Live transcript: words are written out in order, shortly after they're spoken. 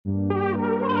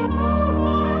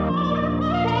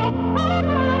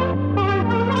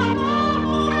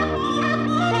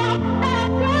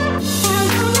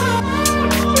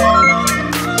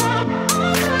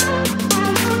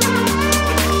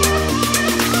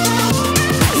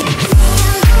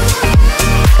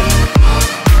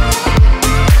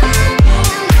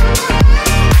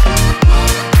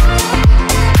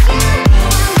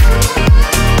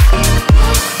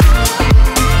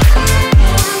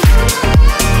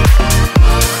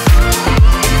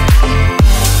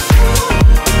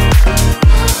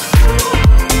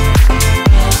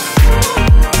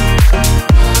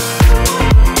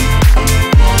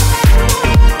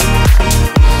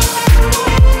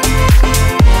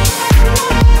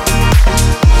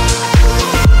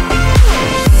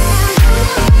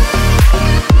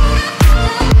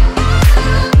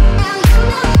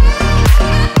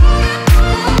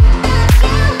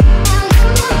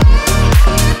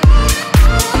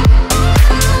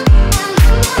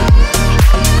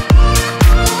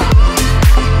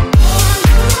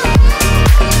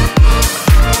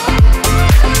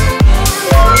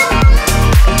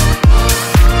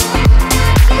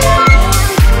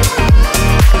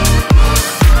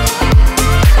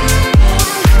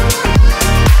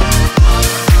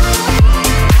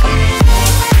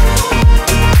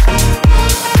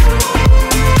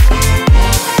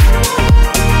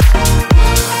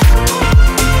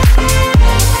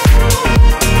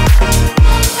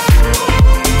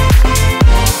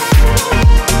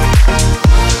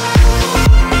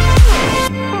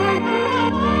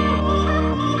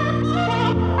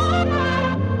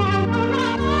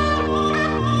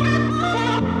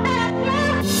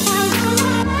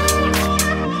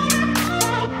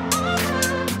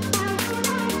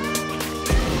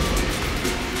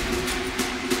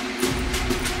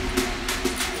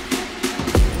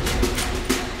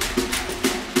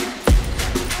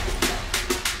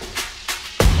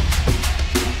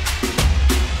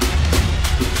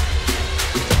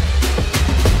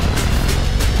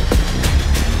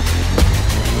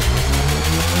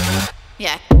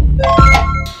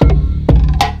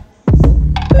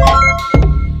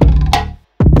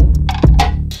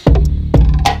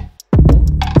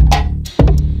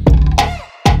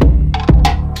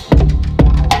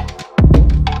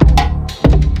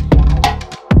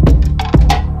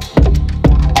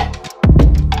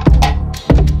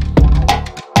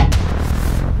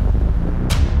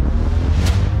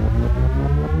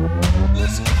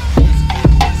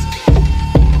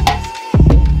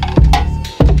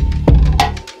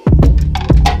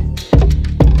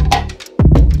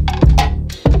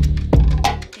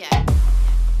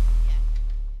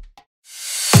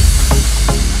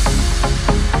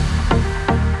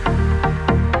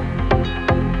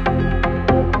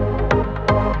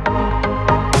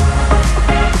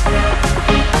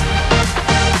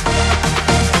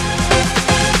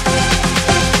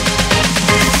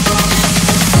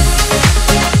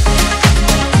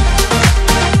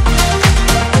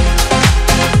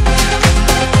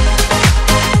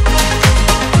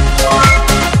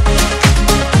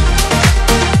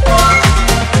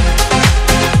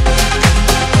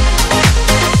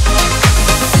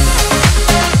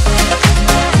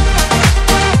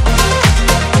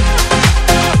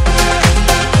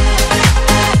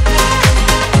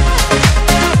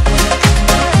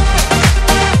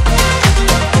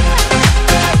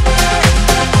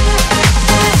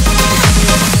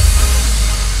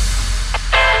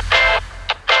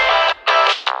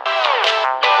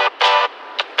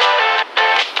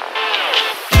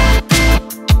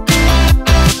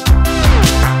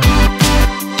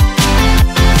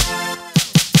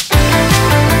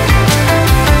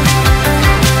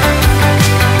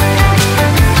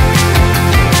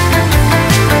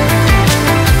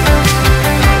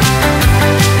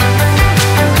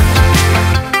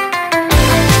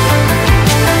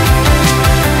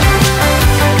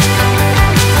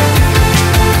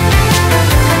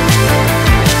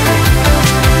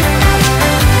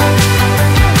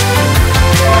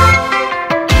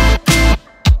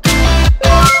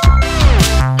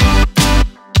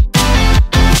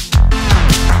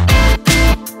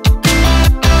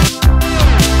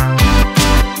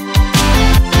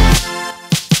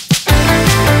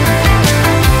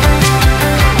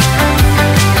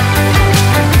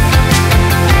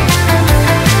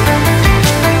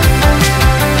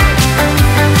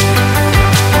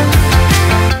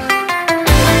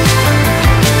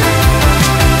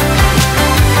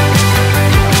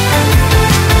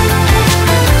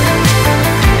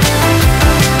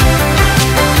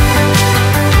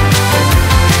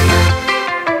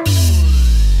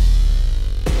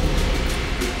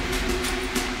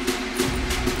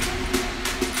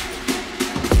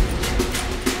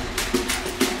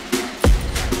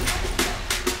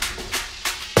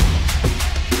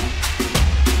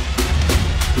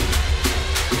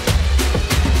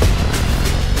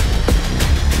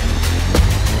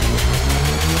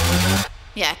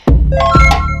Yeah.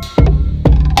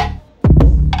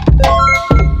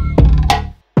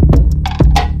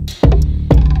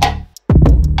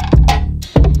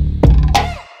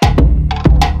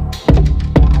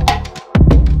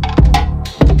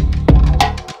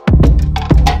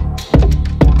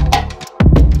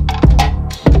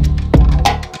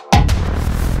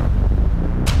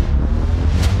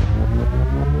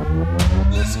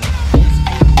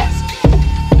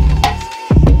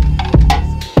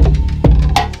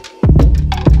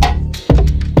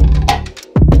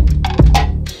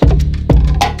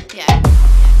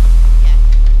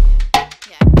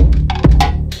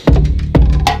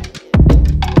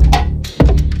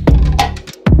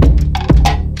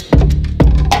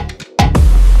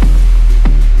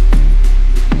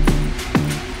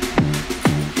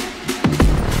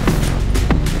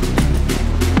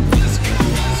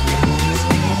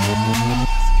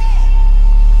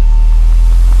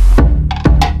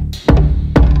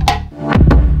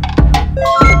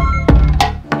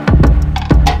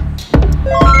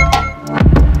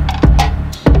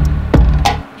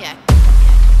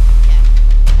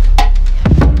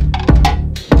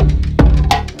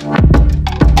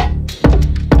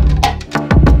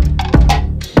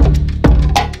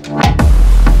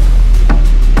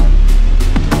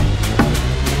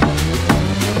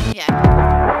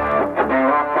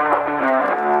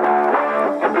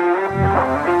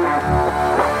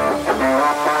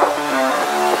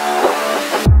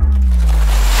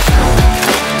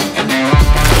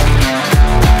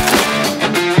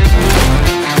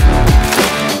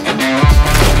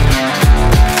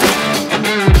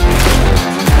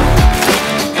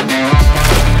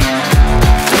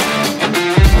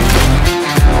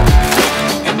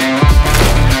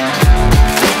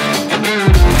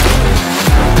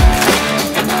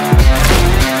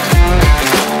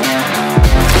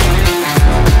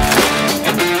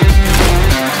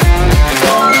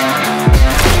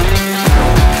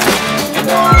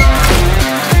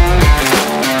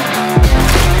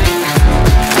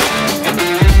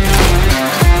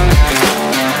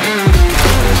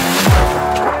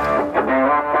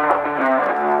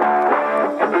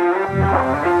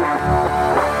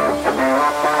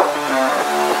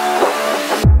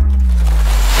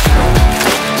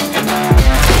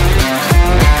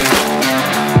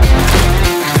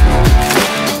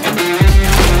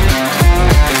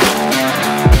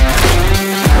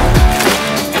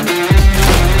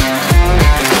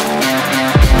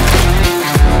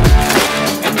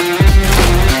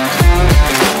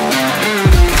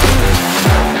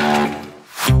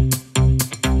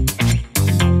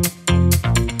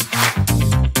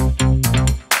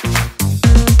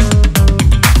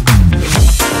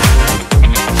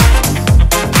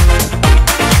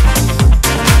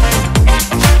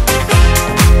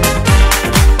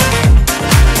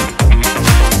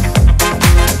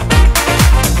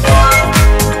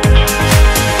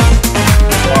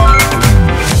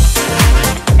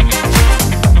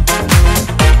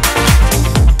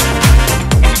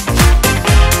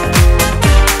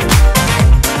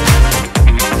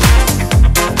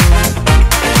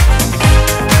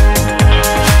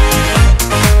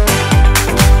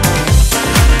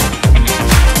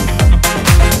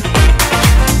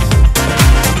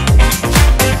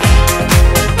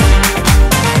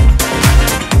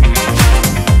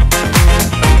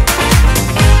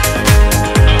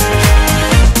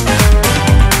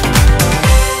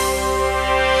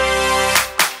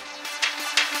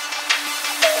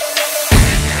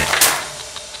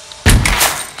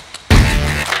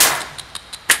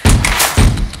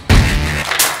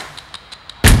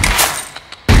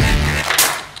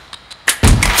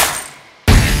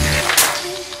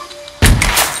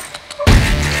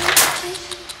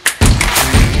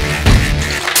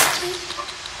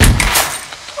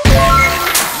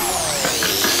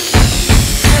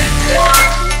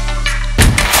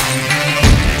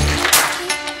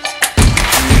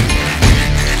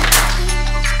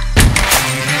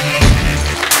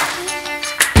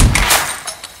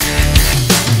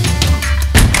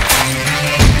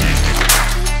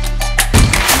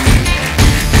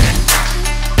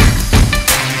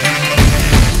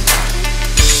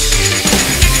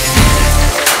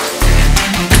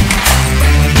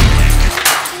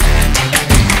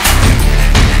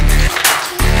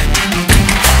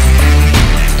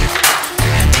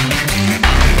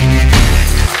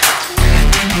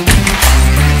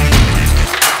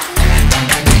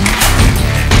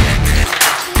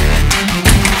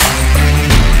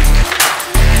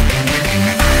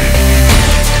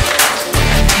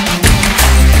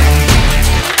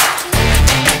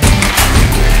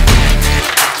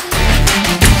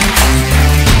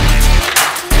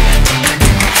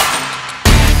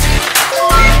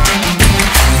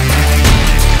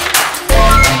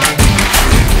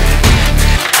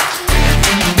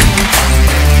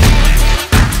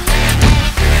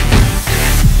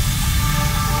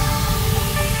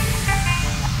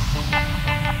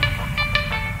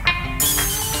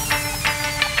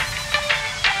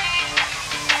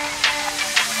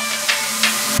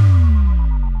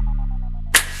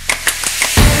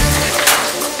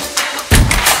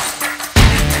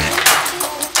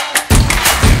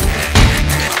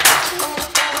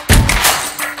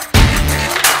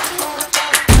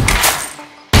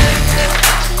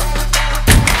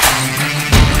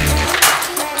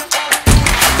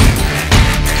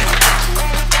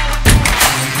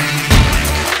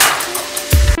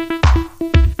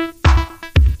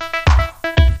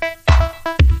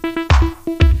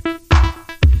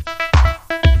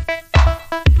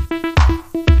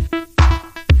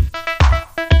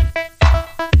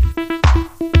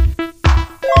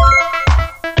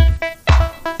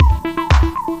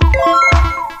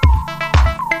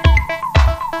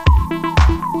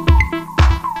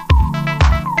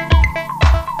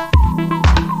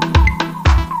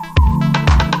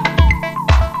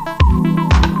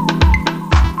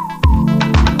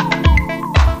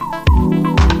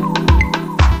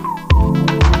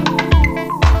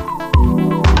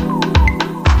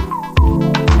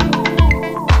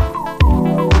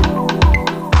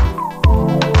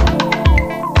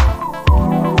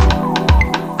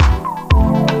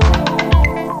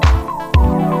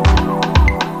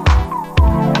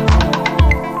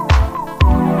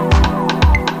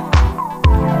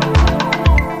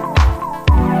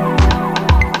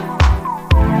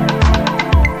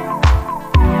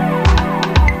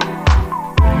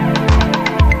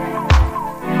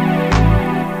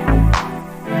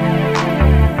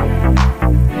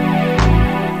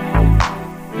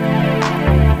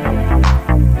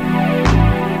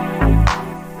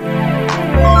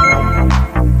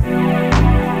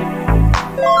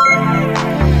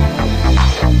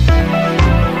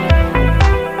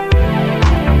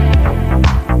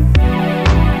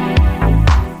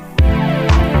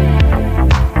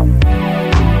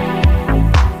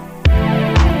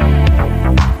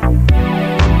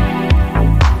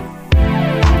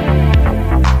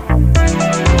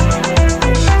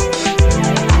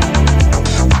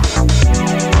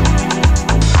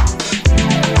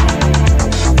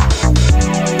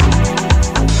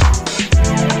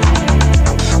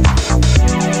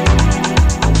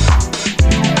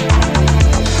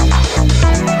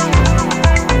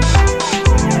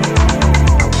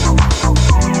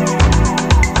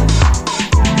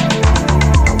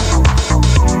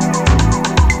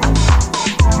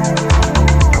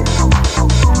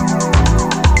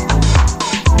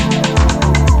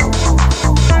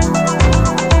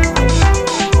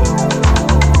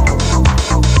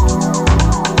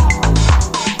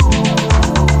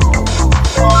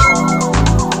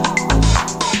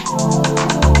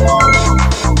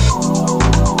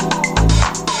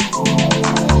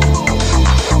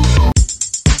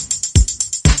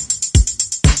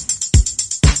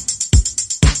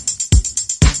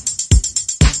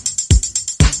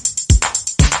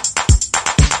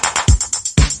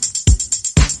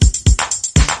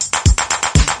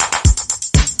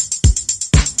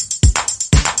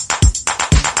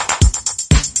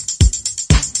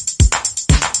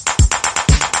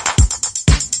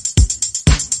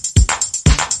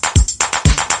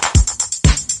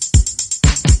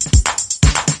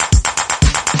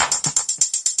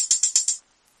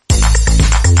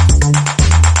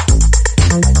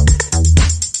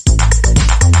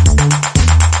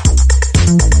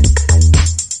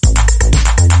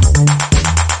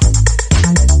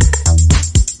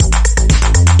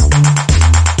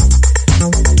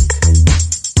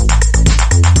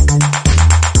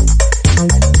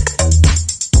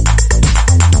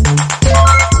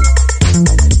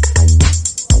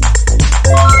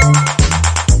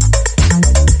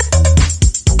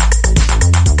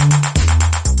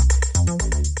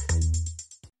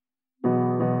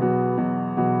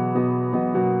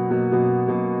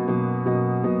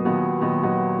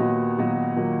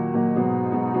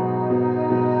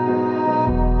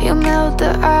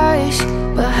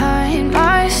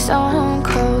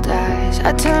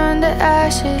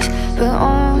 flashes, but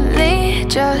only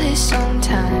just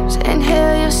sometimes.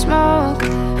 Inhale your smoke,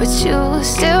 but you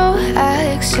still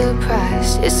act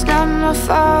surprised. It's not my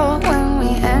fault when we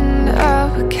end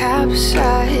up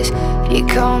capsized. You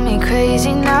call me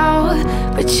crazy now,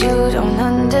 but you don't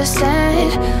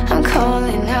understand. I'm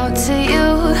calling out to you.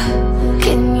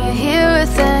 Can you hear a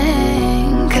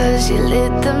thing? 'Cause you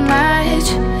lit the match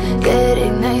that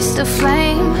ignites the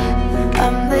flame.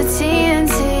 I'm the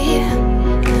TNT,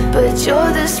 but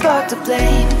you're the spark to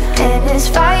blame. And it's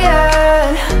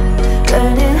fire,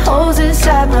 burning holes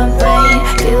inside my brain.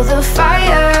 Feel the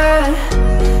fire,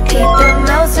 heat that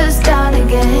melts us down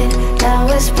again. Now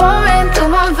it's pouring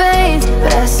through my veins,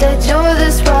 but I said you're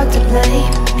the spark to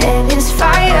blame. And it's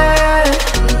fire,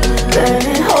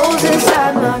 burning holes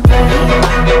inside my brain.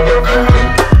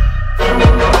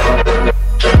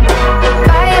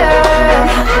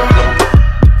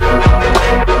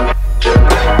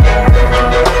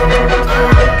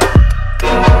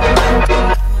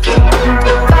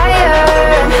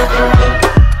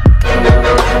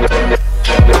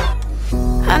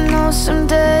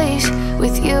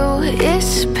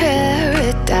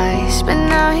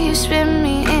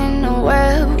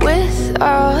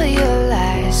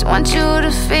 Want you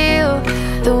to feel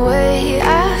the way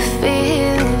I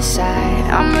feel inside.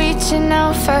 I'm reaching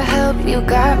out for help, you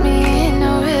got me in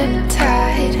a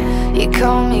riptide. You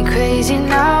call me crazy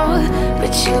now,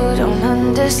 but you don't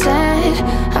understand.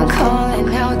 I'm calling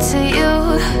out to you.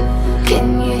 Can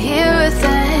you hear a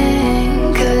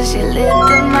thing? 'Cause you lit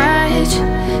the match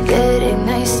that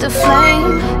ignites the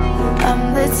flame. I'm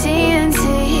the TNT,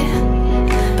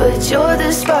 but you're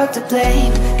the spark to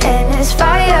blame. And it's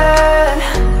fire,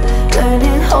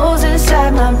 burning holes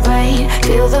inside my brain.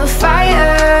 Feel the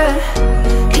fire,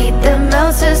 heat that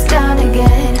melts us down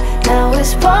again. Now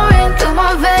it's pouring through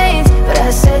my veins, but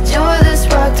I said you're the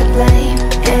spark to blame.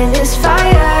 And it's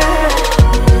fire,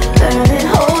 burning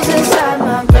holes inside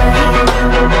my brain.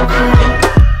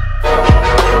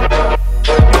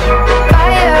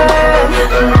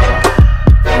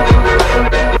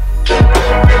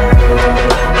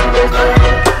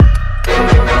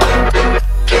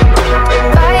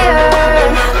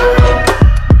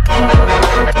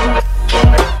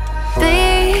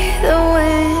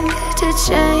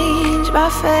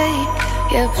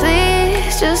 Yeah,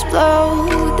 please just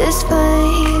blow this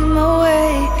flame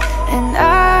away. And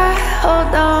I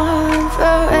hold on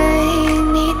for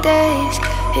rainy days.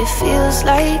 It feels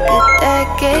like a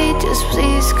decade, just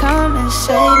please come and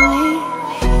save me.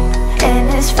 And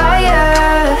it's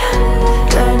fire,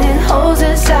 burning holes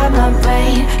inside my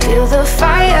brain. Feel the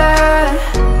fire,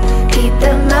 heat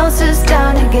that melts us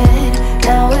down again.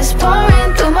 Now it's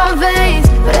pouring through my veins,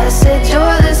 but I said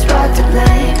you're the spark to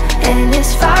blame. And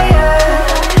it's fire,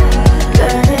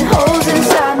 burning holes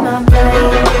inside my brain.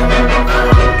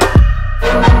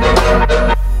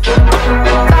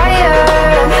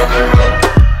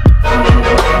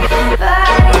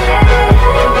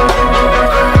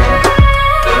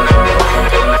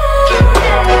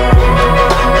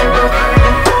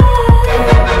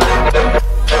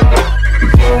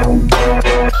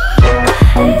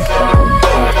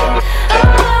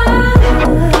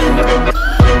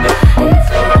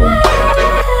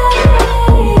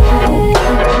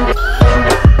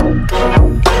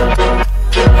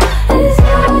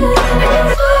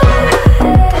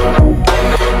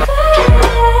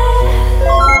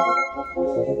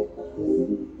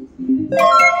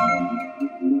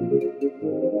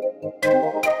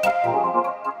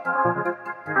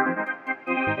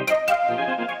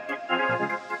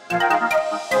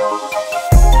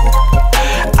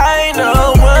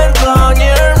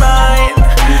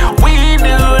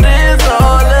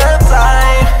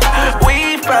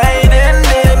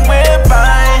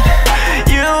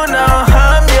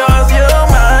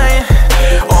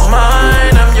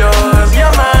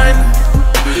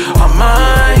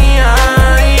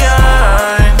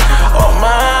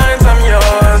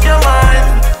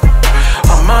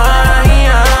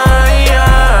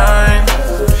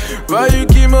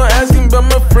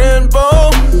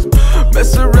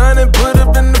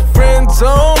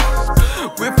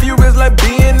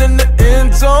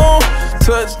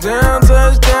 Touchdown,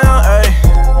 touchdown, ayy.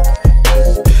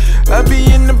 I be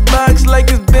in the box like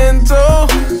it's bento.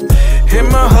 Hit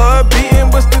my heart beating,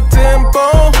 what's the tempo?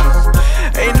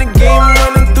 Ain't the game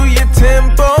running through your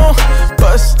tempo.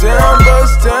 Bust down,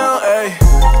 ayy.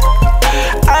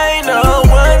 I know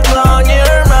what's on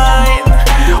your mind.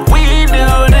 We do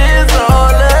this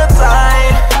all the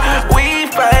time. We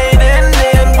fight and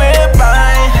then we're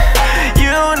fine.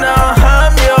 You know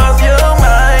I'm yours, you're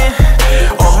mine.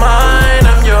 Oh mine,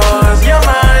 I'm yours, you're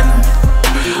mine.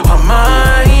 Oh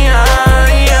mine.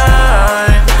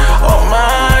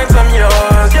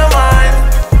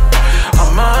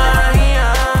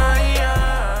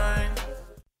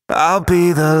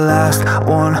 be the last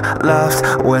one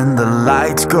left when the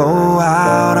lights go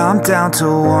out. I'm down to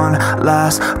one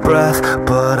last breath,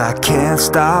 but I can't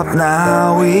stop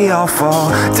now. We all fall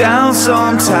down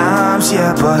sometimes,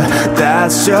 yeah, but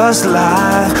that's just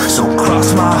life. So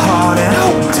cross my heart and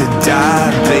hope to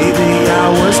die. Baby, I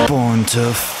was born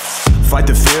to fight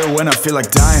the fear when I feel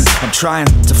like dying. I'm trying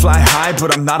to fly high,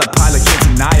 but I'm not a pilot,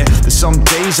 can't deny it. There's some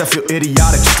days I feel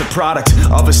idiotic, just a product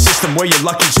of a system where you're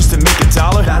lucky just to make a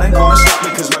dollar. That ain't gonna stop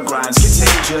me cause my grind's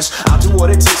contagious. I'll do what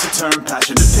it takes to turn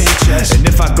passion to paychecks. And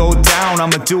if I go down,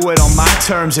 I'ma do it on my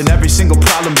terms. And every single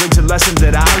problem brings a lesson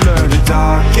that I learned. The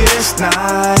darkest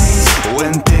nights,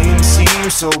 when things seem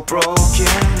so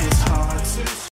broken, it's